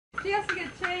She has to get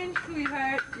changed,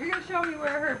 sweetheart. You're gonna show me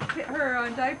where her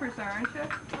diapers are, aren't you?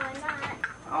 Why not?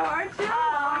 Oh, aren't you? Oh,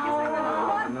 I guess I'm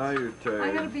gonna hunt. Now you're tired.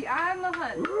 I'm gonna be on the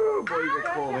hunt. Ooh, boy, you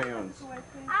got cold hands.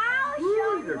 I'll Ooh,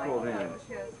 show you got cold hands.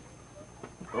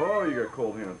 Oh, you got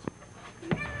cold hands.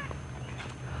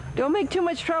 Don't make too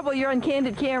much trouble. You're on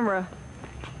candid camera.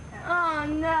 Oh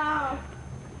no.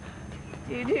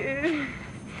 Doo-doo.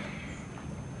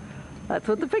 That's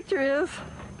what the picture is.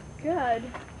 Good.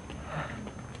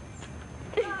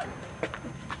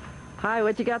 Hi,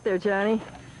 what you got there, Johnny?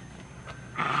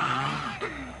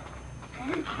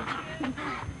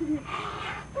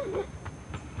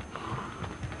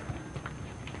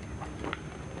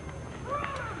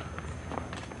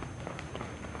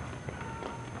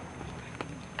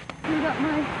 You got my...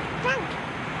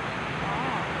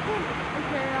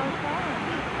 Okay, I'm sorry.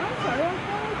 I'm sorry, I'm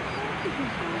sorry.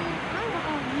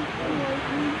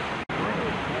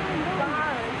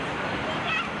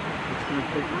 It's going to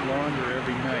take longer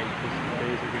every night because the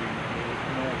days are getting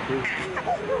more busy.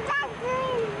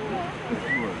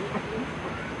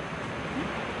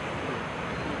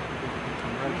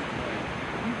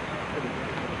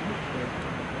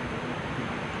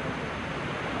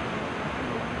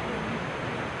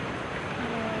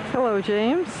 Hello,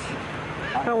 James.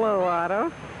 Hello,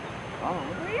 Otto.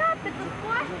 Hurry up, it's a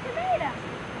squash tomato.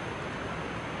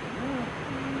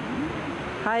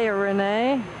 Hiya,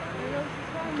 Renee.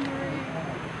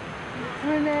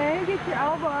 Renee, get your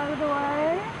elbow out of the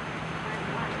way.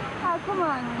 Oh, come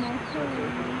on, Renee,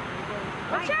 please.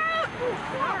 Watch out!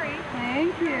 Sorry.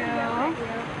 Thank you.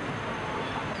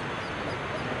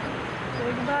 Say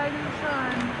goodbye to the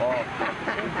sun. Oh,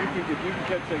 if you can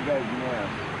catch that guy's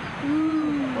nest.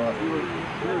 If you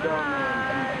were down there,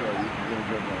 I'm sure you can get a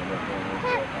good one up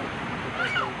there.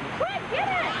 Quick, get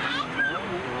it!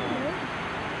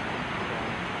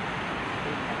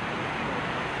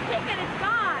 Take it, it's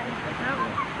gone. No,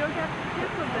 don't have to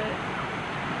tip of it.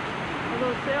 A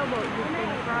little sailboat just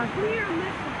came across here.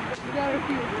 You got a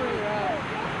few further out.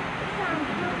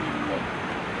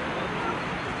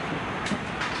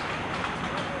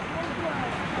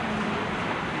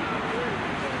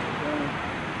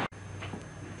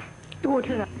 Door,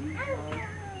 turn up.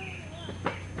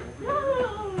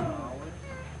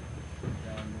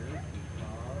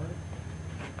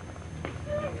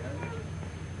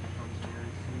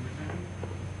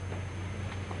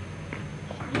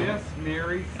 Miss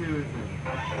Mary Susan.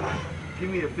 Give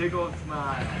me a big old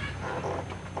smile.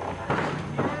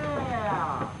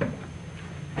 Yeah!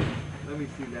 Let me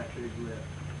see that big lip.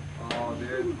 Oh,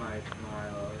 there's my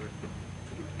smile.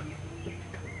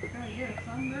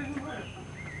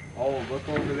 Oh, look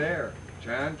over there.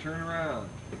 John, turn around.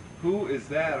 Who is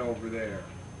that over there?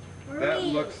 That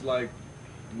looks like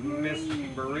Miss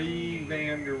Marie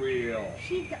Vanderweel.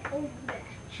 She's the oldest.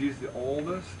 She's the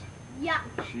oldest? Yeah.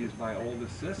 She's my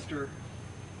oldest sister.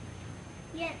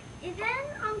 Yeah. Is that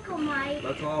Uncle Mike?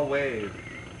 Let's all wave.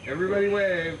 Everybody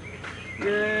wave.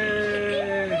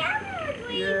 Yay!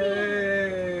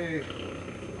 Yay!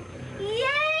 Yay!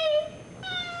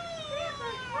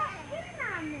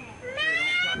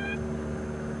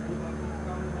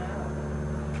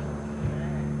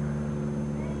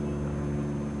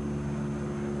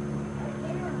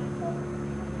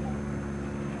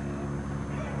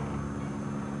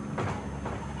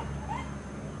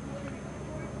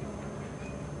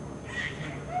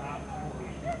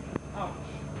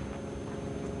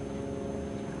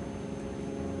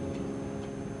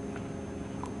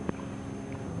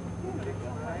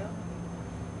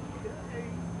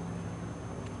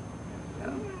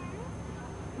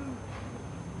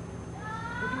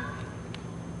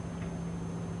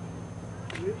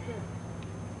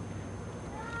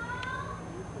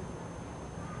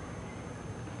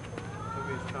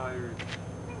 Somebody's tired.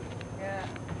 Yeah.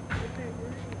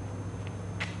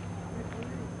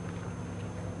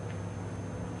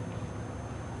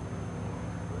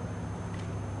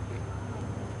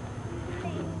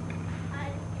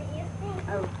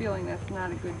 I have a feeling that's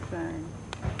not a good sign.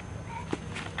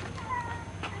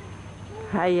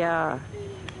 Hi,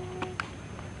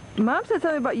 Mom said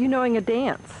something about you knowing a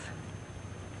dance.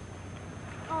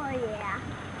 Oh yeah.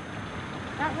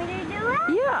 Want me to do it?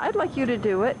 Yeah, I'd like you to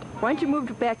do it. Why don't you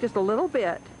move back just a little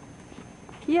bit?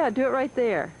 Yeah, do it right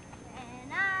there.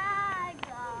 And I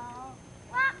go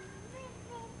walk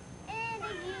in a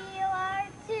heel or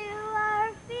to our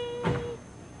feet.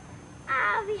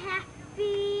 I'll be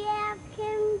happy as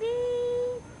can be,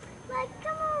 like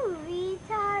a movie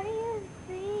tired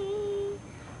free.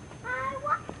 I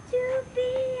want to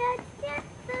be a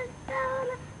dancer so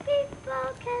the people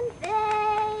can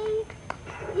say,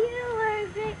 you were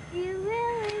great, you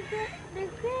really did the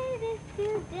great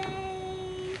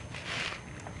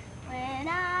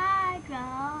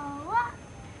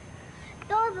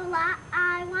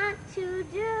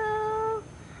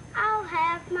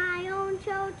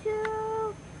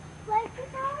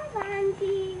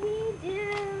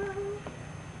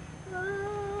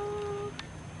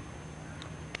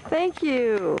Thank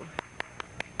you.